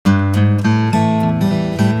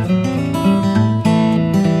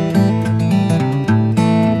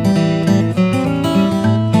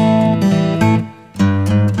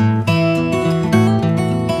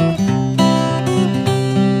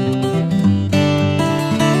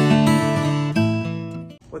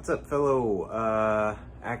What's up, fellow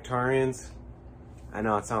Actarians? I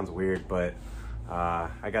know it sounds weird, but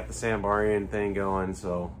I got the Sambarian thing going,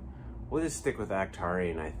 so we'll just stick with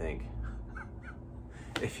Actarian, I think.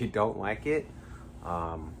 If you don't like it,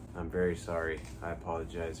 I'm very sorry. I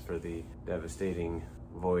apologize for the devastating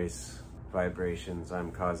voice vibrations I'm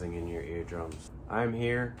causing in your eardrums. I'm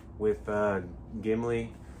here with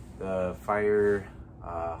Gimli, the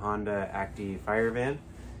Honda Acty fire van,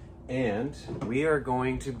 and we are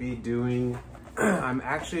going to be doing I'm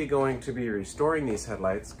actually going to be restoring these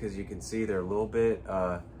headlights because you can see they're a little bit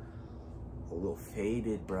a little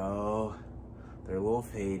faded, bro. They're a little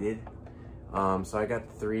faded. So I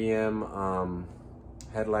got the 3M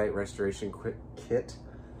headlight restoration kit.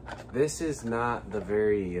 This is not the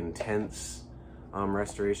very intense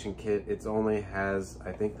restoration kit. It only has,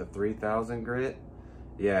 I think, the 3000 grit.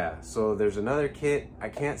 Yeah, so there's another kit. I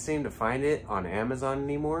can't seem to find it on Amazon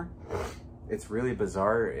anymore. It's really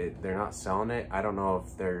bizarre. They're not selling it. I don't know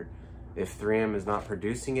if 3M is not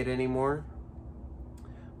producing it anymore.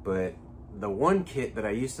 But the one kit that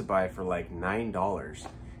I used to buy for like $9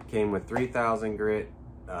 came with 3000 grit,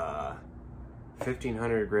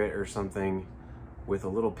 1500 grit or something, with a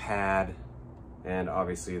little pad and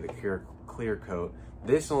obviously the clear coat.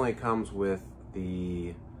 This only comes with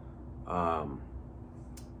the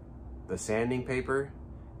sanding paper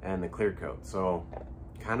and the clear coat. So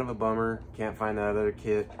kind of a bummer. Can't find that other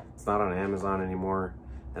kit. It's not on Amazon anymore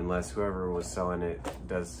unless whoever was selling it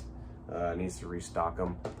needs to restock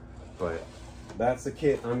them. But that's the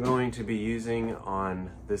kit I'm going to be using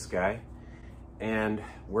on this guy, and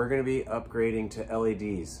we're going to be upgrading to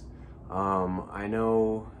LEDs. I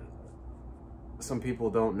know some people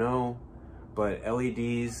don't know, but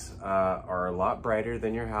LEDs are a lot brighter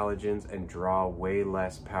than your halogens and draw way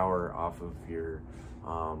less power off of your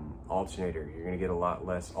alternator. You're going to get a lot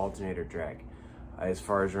less alternator drag. As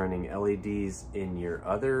far as running LEDs in your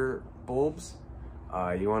other bulbs,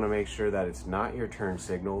 you want to make sure that it's not your turn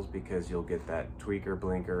signals, because you'll get that tweaker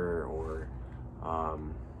blinker or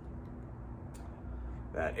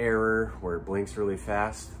that error where it blinks really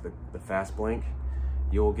fast, the fast blink.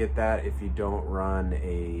 You'll get that if you don't run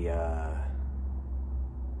a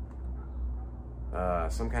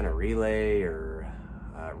some kind of relay or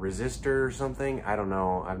resistor or something. I don't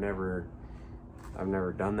know. I've never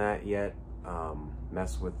done that yet.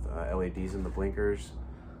 Mess with LEDs in the blinkers.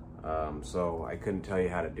 So I couldn't tell you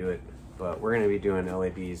how to do it, but we're going to be doing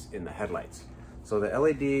LEDs in the headlights. So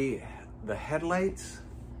the headlights,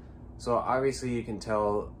 so obviously you can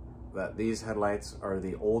tell that these headlights are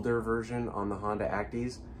the older version on the Honda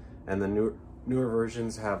Actys, and the newer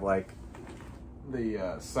versions have like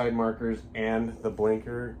the side markers and the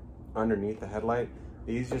blinker underneath the headlight.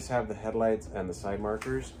 These just have the headlights and the side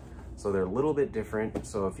markers, so they're a little bit different.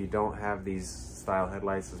 So if you don't have these style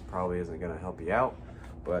headlights, this probably isn't going to help you out.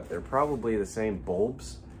 But they're probably the same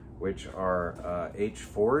bulbs, which are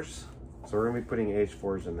H4s. So we're gonna be putting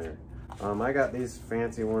H4s in there. I got these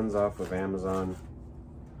fancy ones off of Amazon.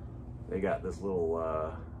 They got this little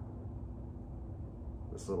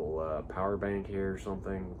power bank here or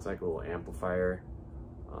something. It's like a little amplifier.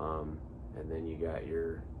 And then you got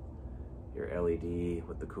your LED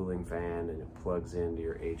with the cooling fan, and it plugs into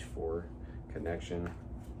your H4 connection.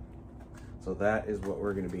 So that is what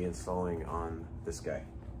we're going to be installing on this guy.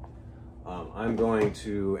 I'm going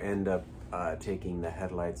to end up taking the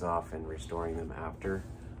headlights off and restoring them after,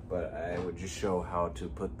 but I would just show how to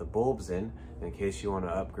put the bulbs in case you want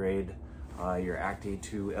to upgrade your Acty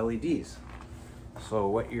to LEDs. So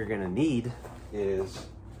what you're going to need is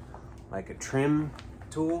like a trim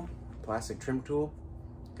tool, plastic trim tool,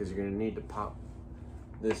 because you're going to need to pop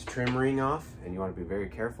this trim ring off, and you want to be very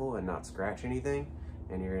careful and not scratch anything.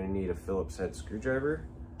 And you're going to need a Phillips head screwdriver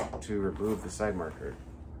to remove the side marker.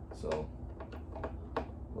 So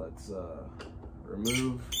let's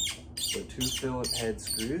remove the 2 Phillips head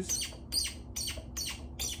screws.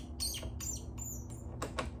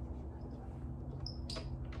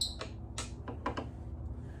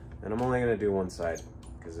 And I'm only going to do one side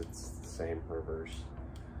because it's the same reverse.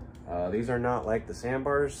 These are not like the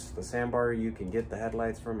sandbars. The sandbar you can get the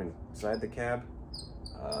headlights from inside the cab.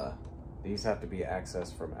 These have to be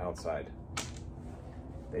accessed from outside.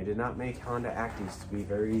 They did not make Honda Actys to be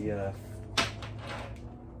very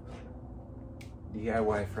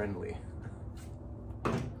DIY friendly.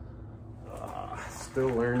 Still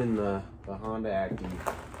learning the Honda Acty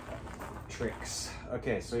tricks.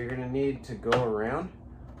 Okay, so you're gonna need to go around.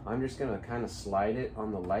 I'm just gonna kind of slide it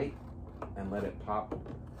on the light and let it pop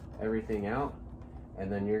everything out.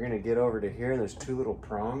 And then you're gonna get over to here, and there's 2 little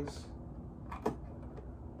prongs.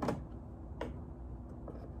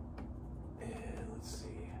 And let's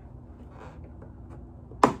see.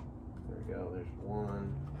 go. There's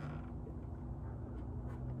one.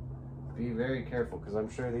 Be very careful because I'm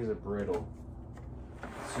sure these are brittle.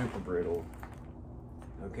 Super brittle.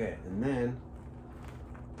 Okay, and then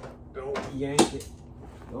don't yank it.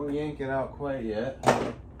 Don't yank it out quite yet.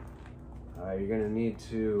 You're gonna need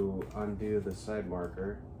to undo the side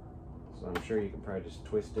marker. So I'm sure you can probably just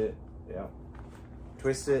twist it. Yeah.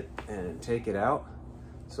 Twist it and take it out.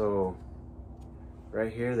 So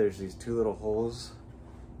right here, there's these two little holes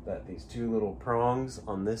that these two little prongs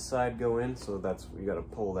on this side go in. So that's, you gotta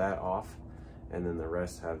pull that off. And then the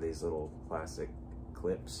rest have these little plastic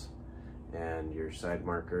clips. And your side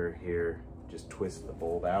marker here, just twist the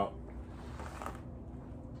bulb out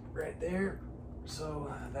right there.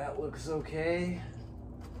 So that looks okay.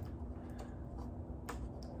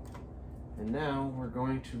 And now we're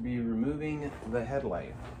going to be removing the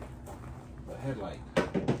headlight.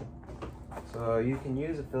 So you can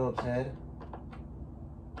use a Phillips head.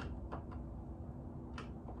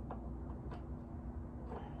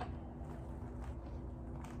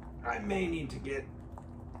 I may need to get,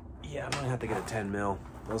 yeah, I'm gonna have to get a 10 mil.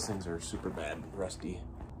 Those things are super bad, rusty.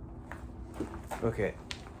 Okay,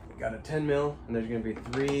 we got a 10 mil, and there's gonna be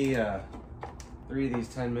three of these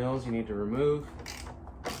 10 mils you need to remove.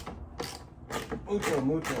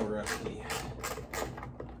 Mucho rusty.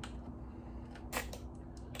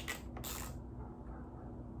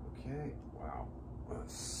 Okay, wow,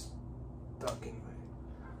 that's stuck in my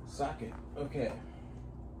socket. Okay,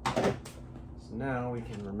 so now we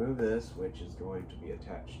can remove this, which is going to be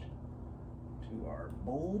attached to our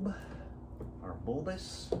bulb, our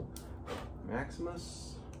bulbous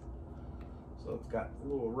Maximus. So it's got a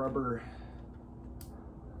little rubber.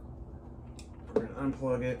 We're gonna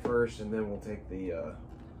unplug it first, and then we'll take the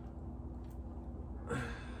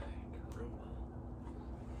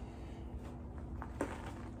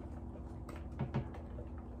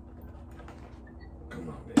come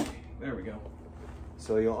on, baby. There we go.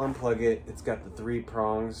 So you'll unplug it. It's got the 3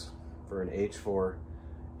 prongs for an H4,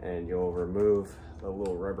 and you'll remove the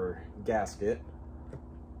little rubber gasket,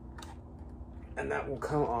 and that will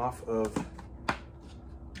come off of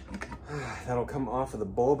the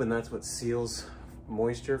bulb, and that's what seals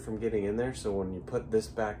moisture from getting in there. So when you put this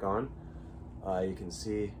back on, you can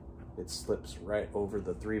see it slips right over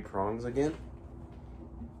the 3 prongs again.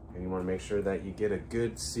 And you want to make sure that you get a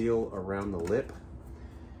good seal around the lip.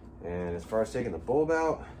 And as far as taking the bulb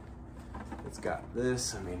out, it's got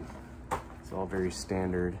this. I mean, it's all very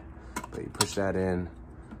standard, but you push that in,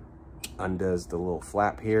 undoes the little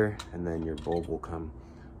flap here, and then your bulb will come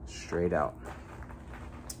straight out.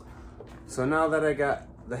 So now that I got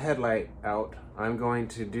the headlight out, I'm going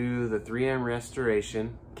to do the 3M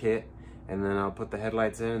restoration kit, and then I'll put the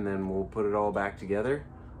headlights in, and then we'll put it all back together.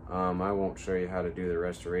 I won't show you how to do the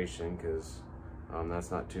restoration because that's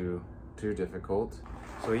not too difficult.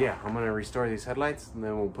 So yeah, I'm gonna restore these headlights, and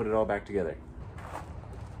then we'll put it all back together.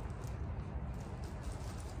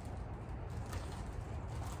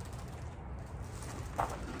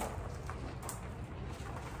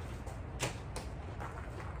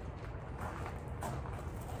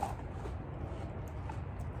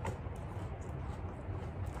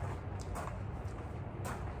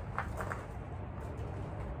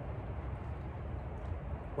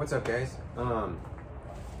 What's up, guys?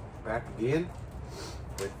 Back again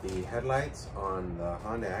with the headlights on the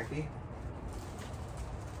Honda Acty.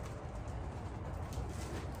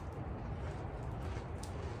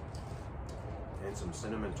 And some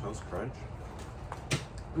Cinnamon Toast Crunch.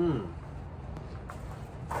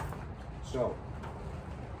 So,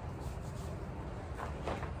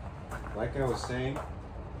 like I was saying,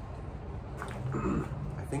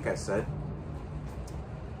 I think I said,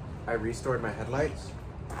 I restored my headlights.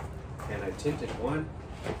 And I tinted one,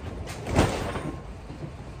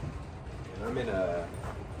 and I'm in a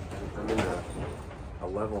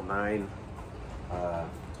level 9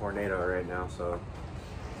 tornado right now, so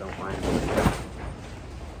don't mind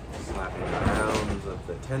slapping around of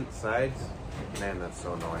the tent sides. Man, that's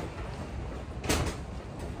so annoying.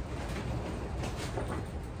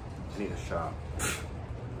 I need a shop.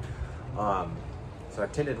 So I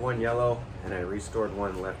tinted one yellow, and I restored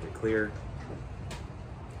one, left it clear.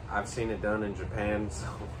 I've seen it done in Japan, so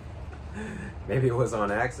maybe it was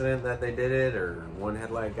on accident that they did it, or one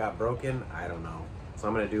headlight got broken, I don't know. So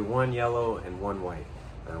I'm gonna do one yellow and one white,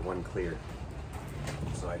 or one clear.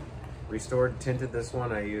 So I restored, tinted this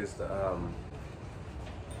one. I used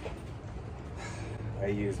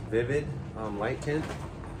Vivid light tint,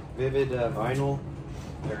 Vivid vinyl,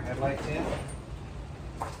 their headlight tint,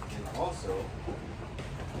 and also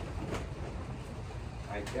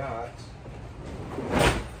I got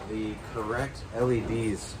the correct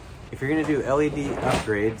LEDs If you're gonna do LED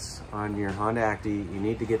upgrades on your Honda Acty, you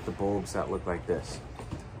need to get the bulbs that look like this.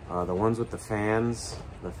 The ones with the fans,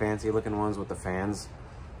 the fancy looking ones with the fans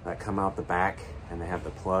that come out the back and they have the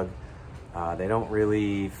plug, they don't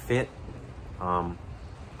really fit.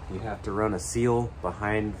 You have to run a seal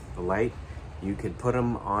behind the light. You could put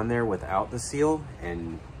them on there without the seal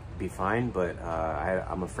and be fine, but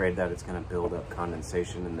I'm afraid that it's gonna build up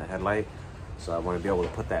condensation in the headlight. So I wanna be able to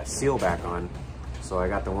put that seal back on. So I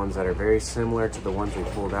got the ones that are very similar to the ones we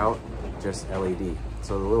pulled out, just LED.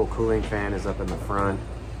 So the little cooling fan is up in the front.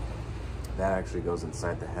 That actually goes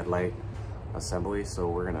inside the headlight assembly. So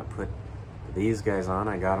we're gonna put these guys on.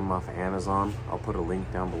 I got them off of Amazon. I'll put a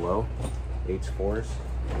link down below, H4s.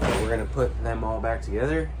 So we're gonna put them all back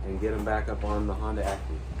together and get them back up on the Honda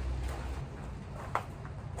Acty.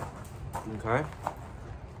 Okay.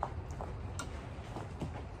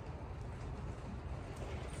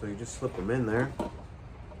 So you just slip them in there.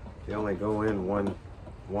 They only go in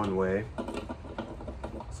one way.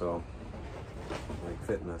 So like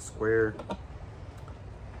fitting a square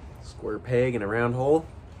peg in a round hole.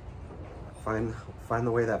 Find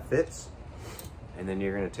the way that fits. And then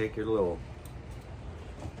you're gonna take your little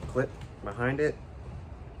clip behind it,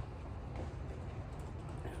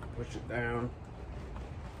 push it down.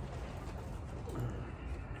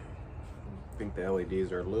 I think the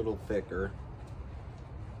LEDs are a little thicker.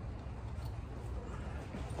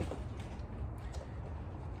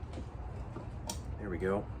 There we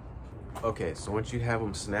go. Okay, so once you have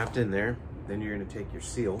them snapped in there, then you're gonna take your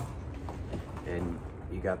seal, and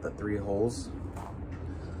you got the 3 holes.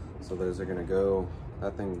 So those are gonna go,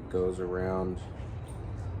 that thing goes around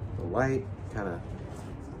the light, kind of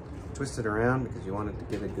twist it around because you want it to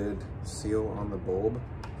get a good seal on the bulb.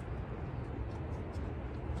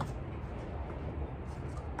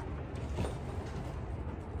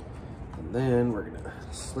 And then we're gonna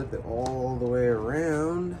slip it all the way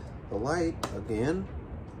around the light again.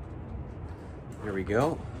 There we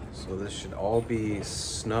go. So this should all be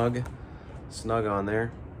snug on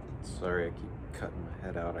there. Sorry, I keep cutting my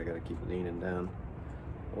head out. I gotta keep leaning down.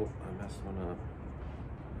 Oh, I messed one up.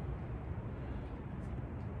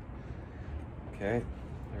 Okay,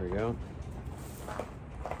 there we go.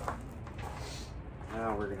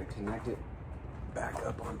 Now we're gonna connect it back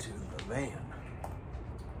up onto the van.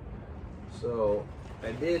 So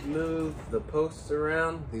I did move the posts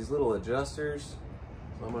around, these little adjusters.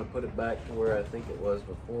 So I'm gonna put it back to where I think it was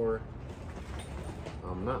before.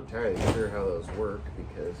 I'm not entirely sure how those work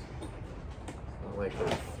because it's not like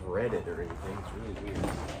they're threaded or anything. It's really weird.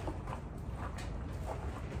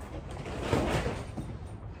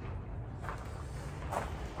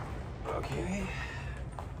 Okay.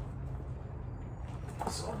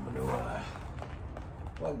 So I'm gonna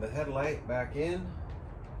plug the headlight back in.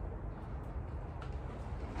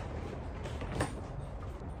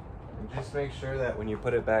 And just make sure that when you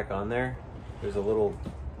put it back on there, there's a little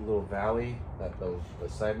valley that the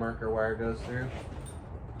side marker wire goes through,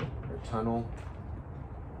 or tunnel,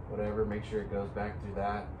 whatever. Make sure it goes back through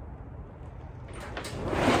that.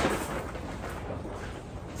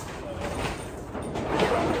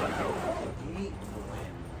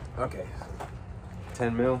 Okay,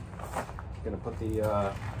 10 mil. Gonna put the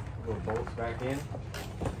little bolts back in.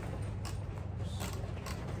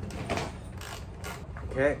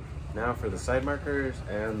 Okay, now for the side markers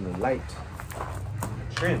and the light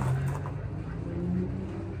trim.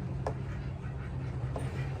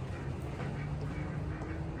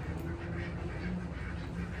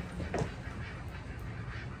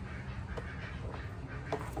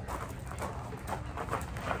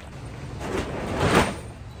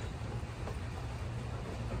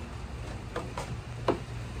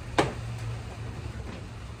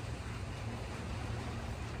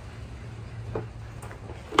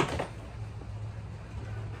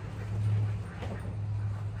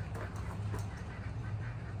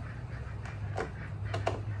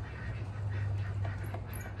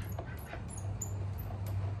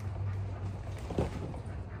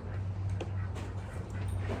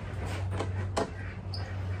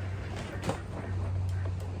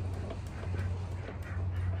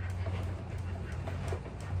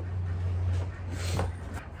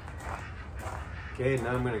 Okay,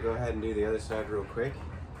 now I'm going to go ahead and do the other side real quick.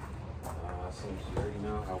 Since you already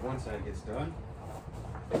know how one side gets done.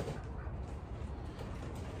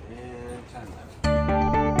 And time lapse.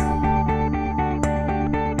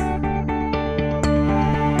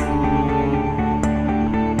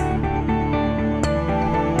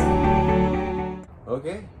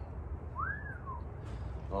 Okay.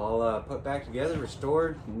 All put back together,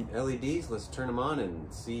 restored LEDs. Let's turn them on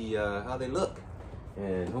and see how they look.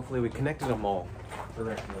 And hopefully we connected them all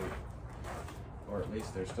correctly, or at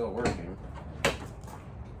least they're still working.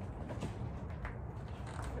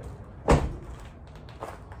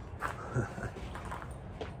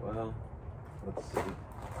 Well, let's see.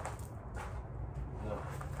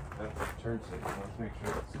 That's the turn signal. Let's make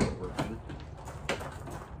sure it's still working.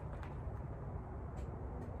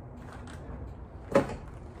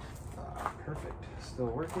 Perfect. Still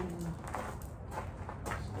working.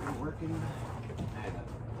 Still working. And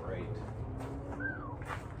great.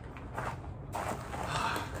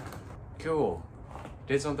 Cool.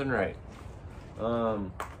 Did something right.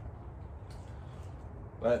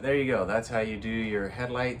 But there you go. That's how you do your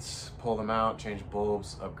headlights. Pull them out, change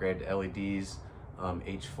bulbs, upgrade to LEDs,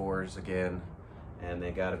 H4s again. And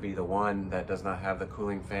they gotta be the one that does not have the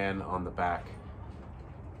cooling fan on the back.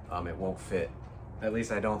 It won't fit. At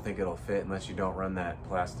least I don't think it'll fit unless you don't run that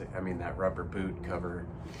that rubber boot cover.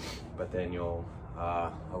 But then you'll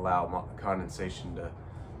allow condensation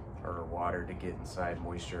or water to get inside,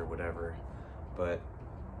 moisture, whatever. But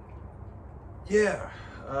yeah,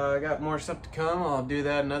 I got more stuff to come. I'll do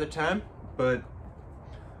that another time. But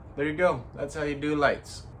there you go. That's how you do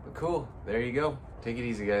lights. But cool. There you go. Take it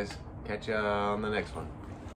easy, guys. Catch you on the next one.